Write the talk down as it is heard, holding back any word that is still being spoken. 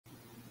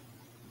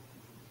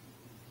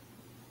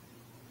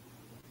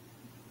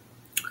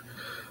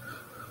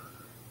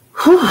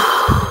Whew.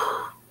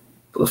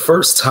 For the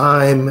first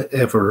time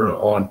ever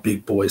on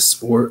Big Boy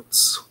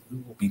Sports, we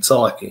will be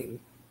talking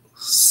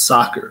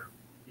soccer.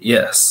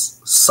 Yes,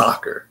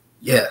 soccer.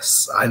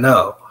 Yes, I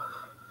know.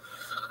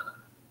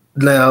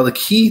 Now, the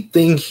key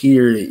thing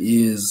here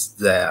is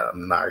that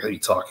I'm not going to be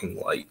talking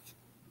like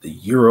the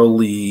Euro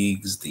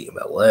Leagues, the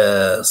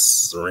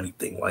MLS, or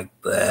anything like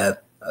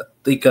that. I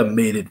think I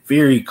made it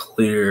very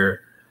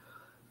clear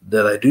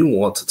that I do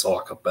want to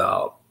talk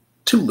about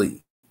two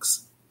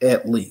leagues,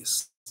 at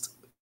least.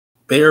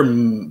 Bare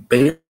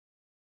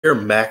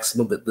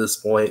maximum at this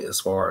point as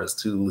far as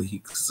two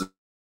leagues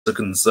are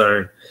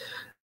concerned.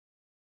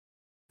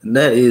 And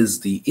that is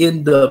the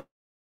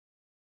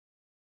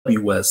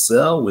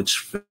NWSL,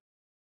 which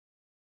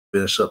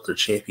finished up their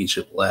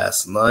championship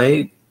last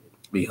night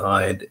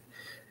behind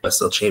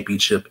NWSL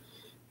championship.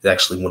 It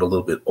actually went a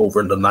little bit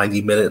over into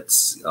 90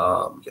 minutes,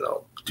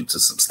 due to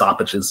some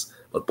stoppages.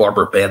 But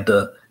Barbara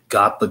Banda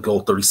got the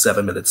goal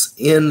 37 minutes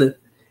in.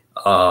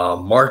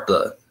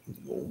 Marta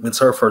wins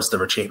her first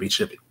ever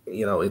championship.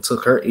 It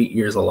took her 8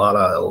 years. A lot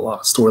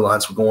of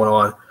storylines were going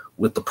on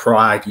with the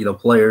Pride,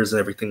 players and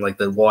everything like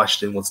that.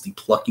 Washington was the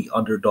plucky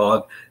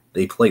underdog.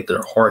 They played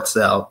their hearts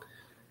out.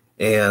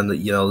 And,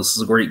 this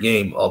is a great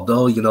game.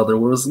 Although, there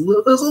was a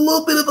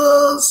little bit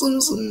of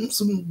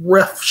some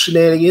ref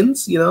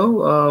shenanigans,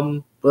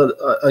 But,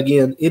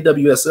 again,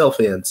 NWSL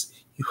fans,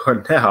 you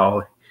are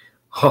now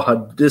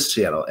on this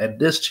channel. And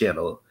this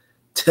channel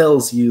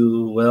tells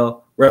you,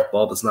 well, ref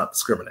ball does not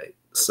discriminate.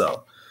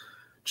 So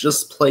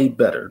just play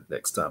better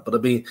next time. But, I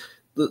mean,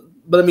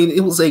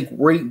 it was a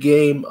great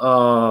game.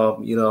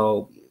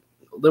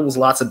 There was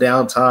lots of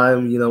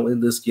downtime, in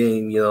this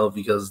game,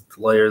 because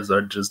players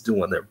are just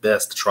doing their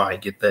best to try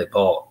and get that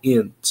ball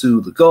into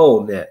the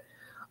goal net.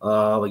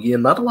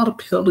 Again, not a lot of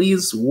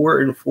penalties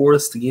were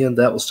enforced. Again,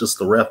 that was just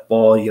the ref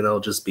ball,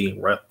 just being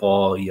ref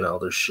ball.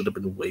 There should have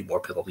been way more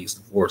penalties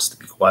enforced, to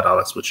be quite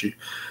honest with you.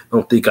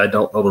 Don't think I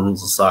don't know the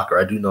rules of soccer.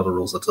 I do know the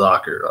rules of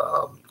soccer.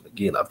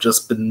 Again, I've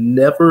just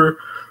never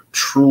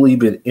truly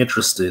been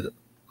interested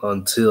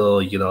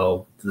until,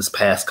 this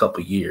past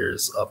couple of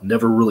years. I've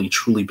never really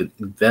truly been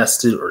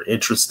invested or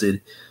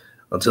interested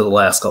until the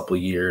last couple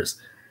of years.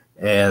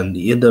 And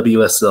the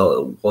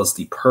NWSL was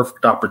the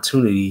perfect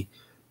opportunity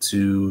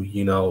to,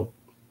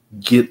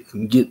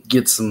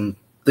 get some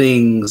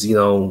things,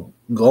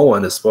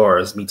 going as far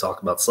as me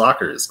talking about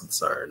soccer is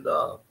concerned.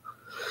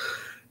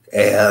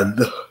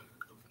 And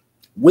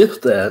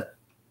with that,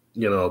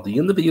 the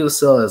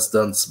NWSL has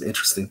done some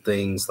interesting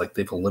things, like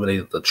they've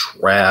eliminated the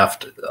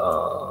draft.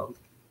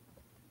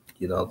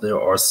 There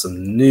are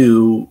some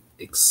new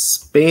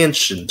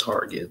expansion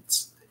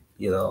targets.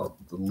 The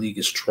league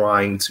is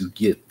trying to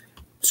get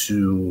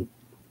to,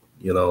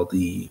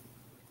 the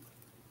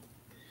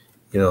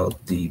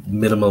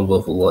minimum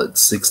of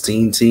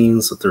 16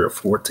 teams. So there are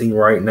 14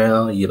 right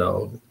now.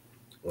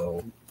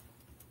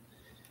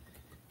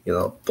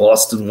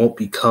 Boston won't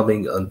be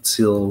coming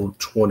until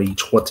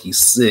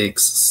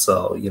 2026.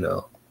 So,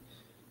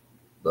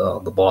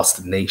 the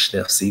Boston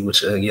Nation FC,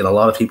 which, again, a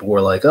lot of people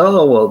were like,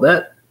 oh, well,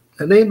 that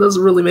name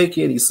doesn't really make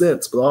any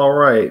sense, but all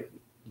right,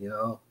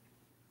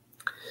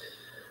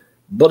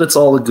 But it's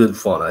all a good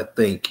fun. I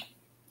think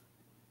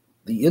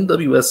the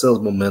NWSL's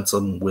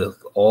momentum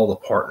with all the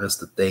partners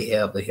that they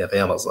have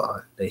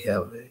Amazon, they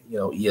have,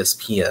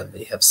 ESPN,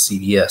 they have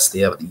CBS, they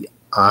have the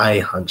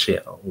ION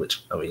channel,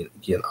 which,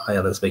 again,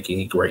 ION is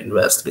making a great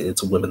investment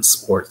into women's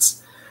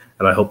sports,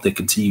 and I hope they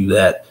continue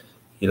that.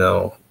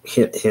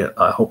 Hint, hint.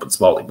 I hope it's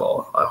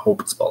volleyball. I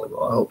hope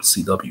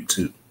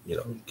CW2,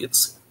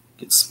 gets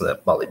some of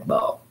that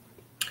volleyball.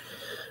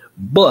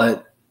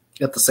 But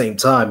at the same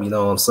time, what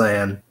I'm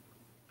saying,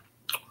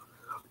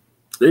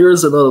 there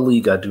is another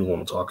league I do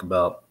want to talk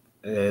about,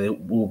 and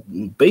it will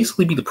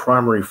basically be the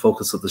primary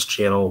focus of this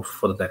channel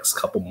for the next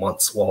couple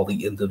months while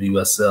we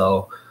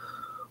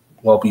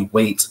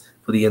wait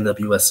for the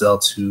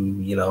NWSL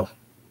to,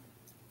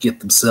 get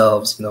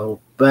themselves,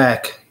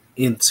 back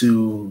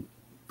into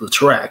the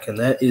track, and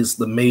that is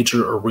the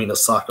Major Arena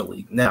Soccer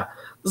League. Now,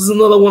 this is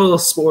another one of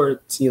those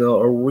sports,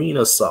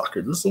 arena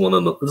soccer. This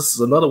is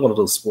another one of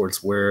those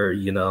sports where,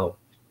 the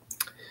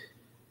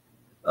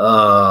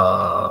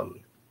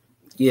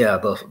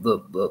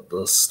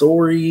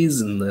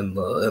stories and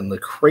the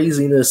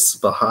craziness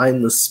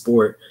behind the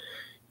sport,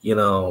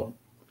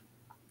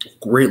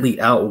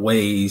 greatly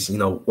outweighs,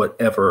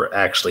 whatever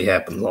actually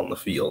happens on the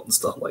field and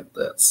stuff like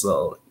that.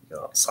 So,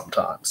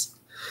 sometimes,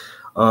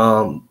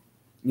 the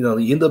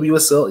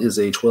NWSL is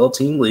a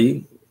 12-team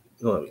league.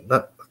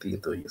 Not the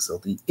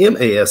NWSL. The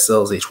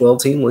MASL is a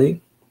 12-team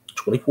league.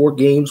 24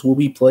 games will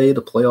be played.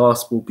 The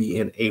playoffs will be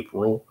in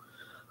April.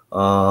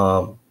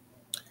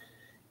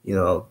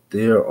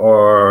 There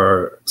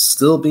are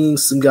still being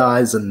some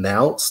guys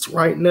announced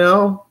right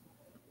now.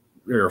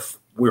 We're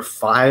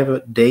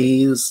 5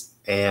 days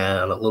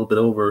and a little bit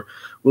over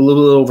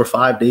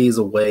 5 days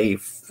away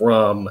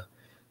from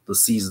the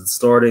season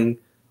starting.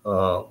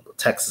 The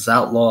Texas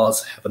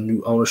Outlaws have a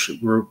new ownership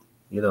group.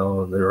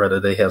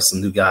 They have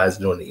some new guys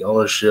joining the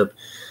ownership.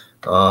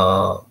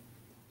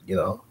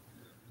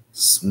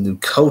 Some new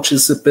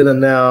coaches have been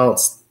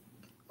announced.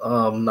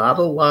 Not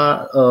a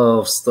lot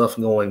of stuff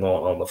going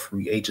on the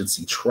free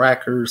agency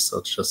tracker,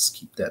 so just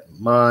keep that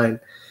in mind.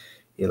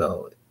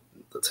 The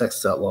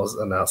Texas Outlaws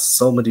announced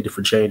so many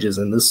different changes,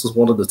 and this is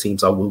one of the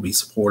teams I will be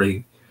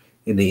supporting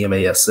in the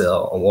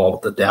MASL, along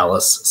with the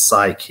Dallas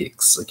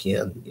Sidekicks.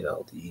 Again,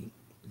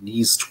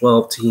 these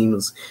 12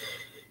 teams,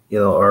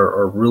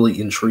 are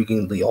really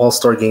intriguing. The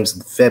All-Star games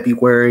in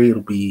February,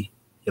 it'll be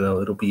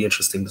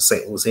interesting. The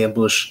St. Louis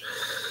Ambush,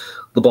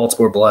 the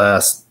Baltimore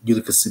Blast,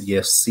 Utica City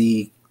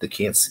FC, the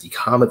Kansas City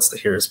Comets, the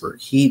Harrisburg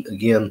Heat.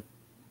 Again,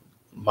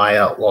 my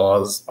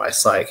Outlaws, my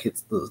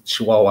Sidekicks, the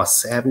Chihuahua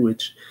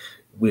Savage,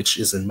 which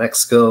is in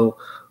Mexico,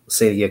 the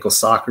San Diego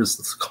Sockers,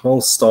 the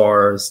Tacoma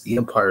Stars, the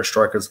Empire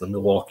Strikers, and the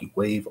Milwaukee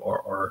Wave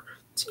are our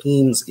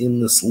teams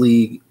in this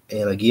league.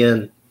 And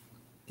again,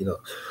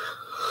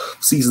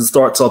 season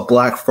starts on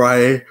Black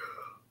Friday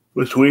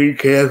between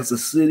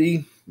Kansas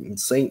City and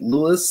St.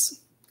 Louis,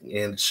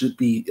 and it should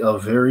be a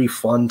very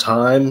fun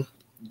time,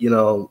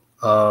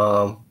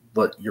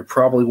 but you're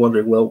probably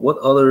wondering, well, what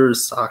other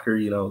soccer,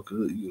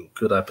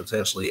 could I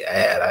potentially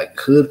add? I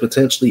could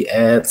potentially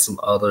add some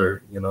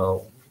other,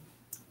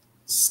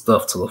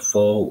 stuff to the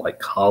fold, like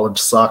college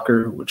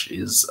soccer, which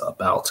is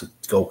about to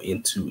go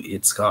into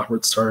its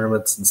conference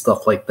tournaments and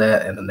stuff like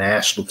that, and a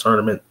national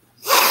tournament.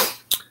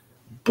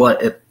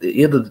 But at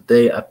the end of the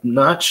day, I'm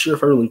not sure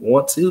if I really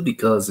want to,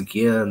 because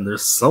again,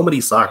 there's so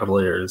many soccer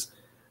players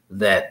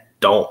that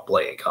don't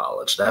play in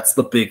college. That's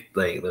the big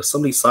thing. There's so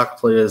many soccer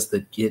players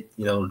that get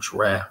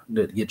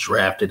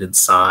drafted and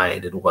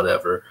signed and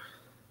whatever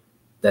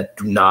that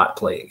do not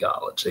play in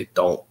college. They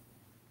don't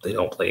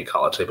play in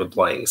college. They've been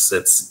playing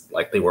since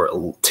like they were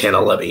 10,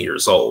 11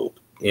 years old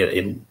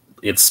in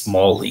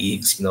small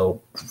leagues,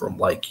 from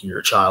like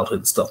your childhood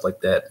and stuff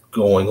like that,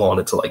 going on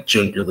into like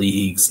junior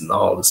leagues and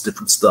all this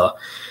different stuff.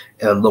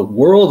 And the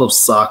world of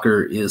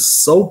soccer is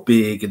so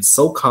big and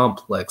so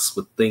complex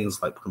with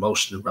things like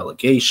promotion and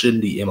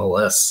relegation. The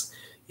MLS,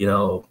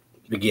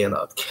 again,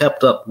 I've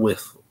kept up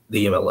with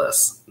the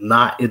MLS,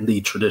 not in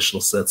the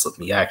traditional sense of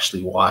me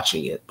actually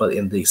watching it, but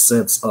in the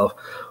sense of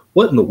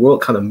what in the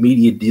world kind of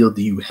media deal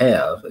do you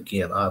have?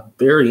 Again, I'm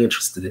very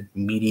interested in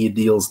media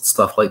deals and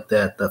stuff like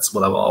that. That's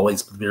what I've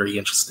always been very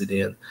interested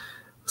in.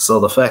 So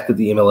the fact that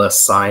the MLS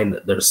signed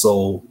their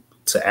soul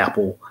to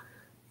Apple,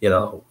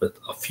 with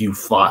a few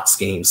Fox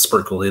games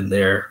sprinkled in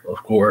there,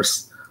 of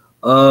course,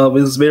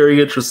 is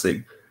very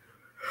interesting.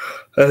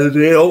 And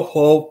they don't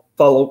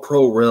follow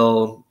Pro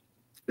Rel,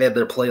 and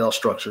their playoff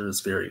structure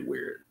is very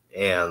weird.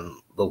 And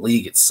the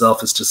league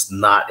itself is just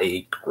not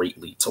a great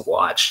league to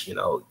watch. You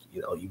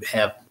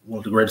have one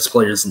of the greatest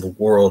players in the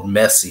world,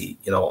 Messi,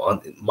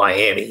 on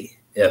Miami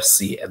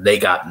FC, and they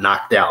got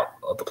knocked out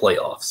of the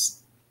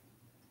playoffs.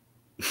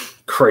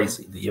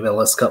 Crazy. The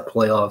MLS Cup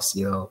playoffs,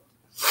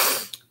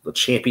 the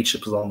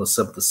championship is on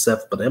December the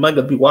 7th, but am I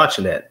going to be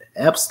watching that?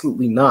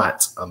 Absolutely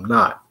not. I'm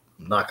not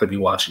going to be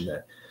watching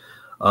that.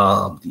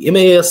 The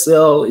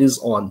MASL is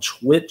on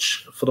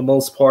Twitch for the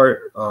most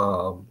part.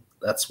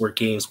 That's where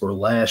games were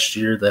last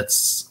year.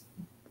 That's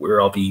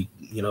where I'll be,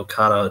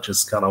 kind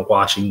of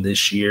watching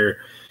this year,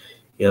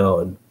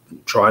 and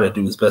trying to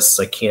do as best as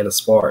I can as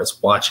far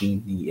as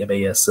watching the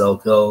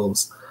MASL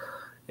goes.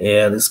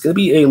 And it's going to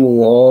be a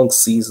long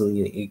season.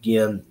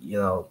 Again,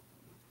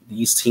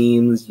 these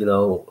teams,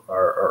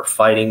 are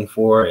fighting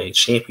for a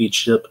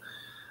championship.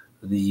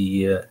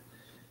 The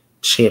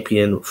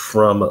champion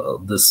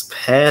from this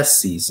past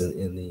season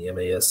in the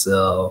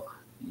MASL,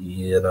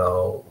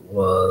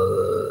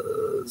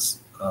 was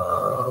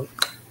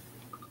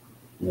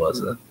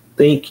I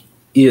think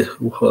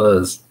it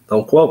was.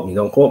 Don't quote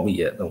me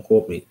yet.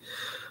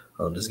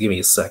 Just give me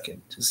a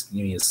second. Let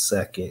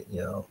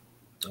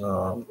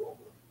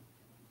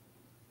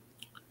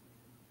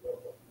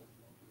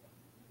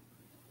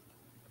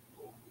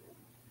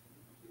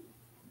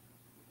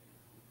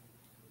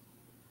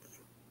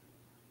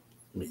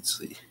me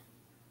see.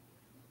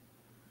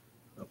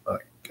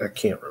 I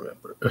can't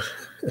remember.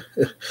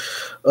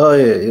 Oh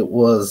yeah, it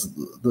was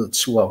the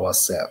Chihuahua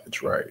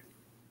Savage, right?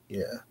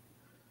 Yeah.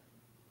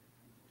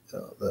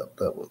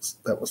 That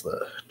was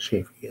the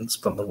champions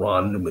from the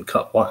Ron Newman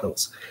Cup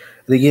Finals.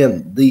 And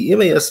again, the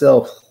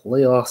MASL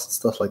playoffs and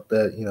stuff like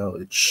that,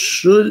 it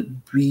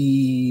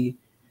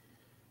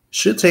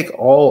should take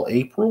all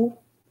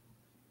April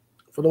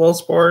for the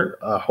most part.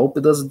 I hope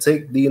it doesn't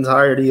take the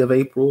entirety of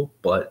April,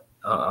 but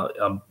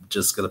I'm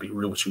just going to be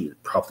real with you.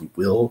 It probably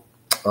will.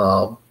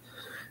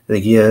 And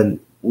again,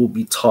 we'll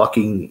be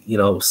talking,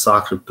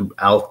 soccer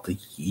throughout the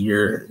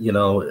year,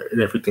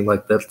 and everything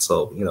like that.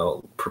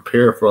 So,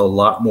 prepare for a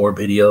lot more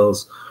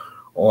videos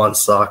on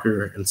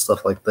soccer and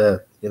stuff like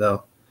that,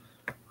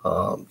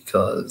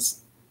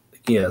 because,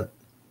 again,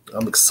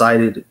 I'm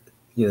excited,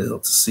 to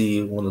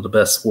see one of the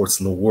best sports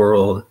in the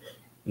world,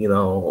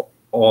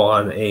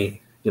 on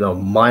a,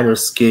 minor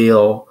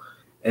scale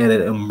and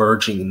an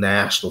emerging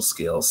national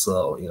scale.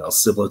 So,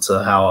 similar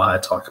to how I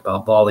talk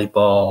about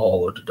volleyball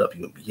or the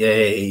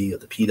WNBA or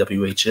the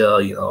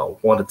PWHL, I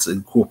wanted to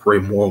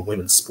incorporate more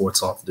women's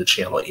sports onto the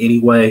channel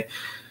anyway.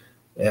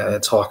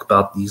 and talk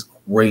about these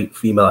great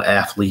female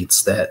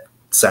athletes that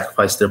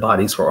sacrifice their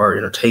bodies for our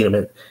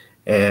entertainment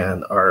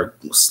and are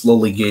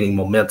slowly gaining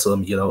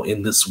momentum,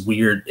 in this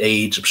weird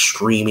age of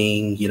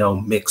streaming,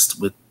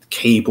 mixed with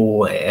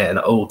cable and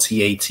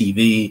OTA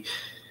TV.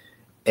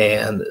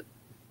 And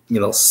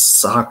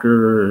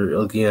soccer,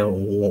 again,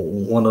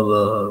 one of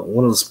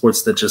the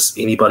sports that just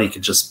anybody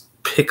could just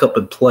pick up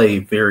and play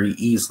very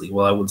easily.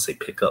 Well, I wouldn't say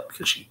pick up,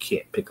 because you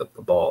can't pick up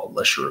the ball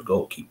unless you're a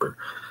goalkeeper,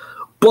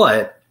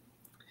 but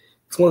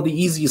it's one of the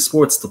easiest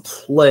sports to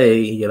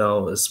play,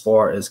 as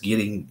far as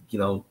getting,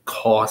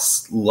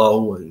 costs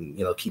low, and,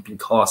 keeping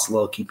costs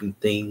low, keeping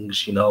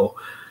things,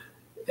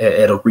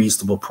 at a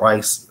reasonable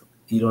price.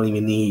 You don't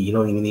even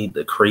need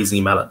the crazy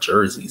amount of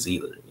jerseys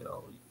either.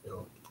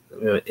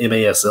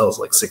 MASL is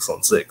like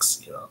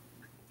 6-on-6,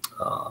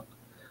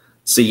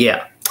 so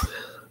yeah,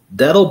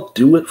 that'll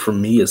do it for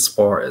me as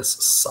far as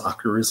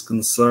soccer is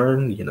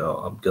concerned.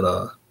 I'm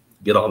gonna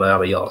get on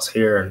out of y'all's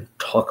hair and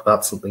talk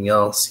about something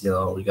else.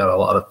 We got a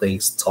lot of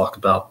things to talk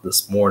about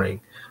this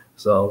morning,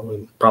 so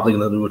we're probably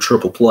gonna do a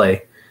triple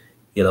play,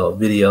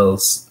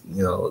 videos,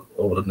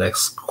 over the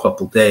next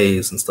couple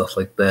days and stuff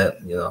like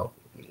that.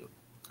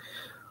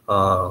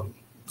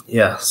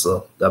 Yeah,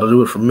 so that'll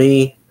do it for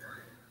me.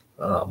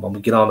 I'm gonna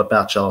get on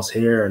about y'all's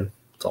hair and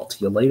talk to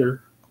you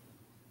later.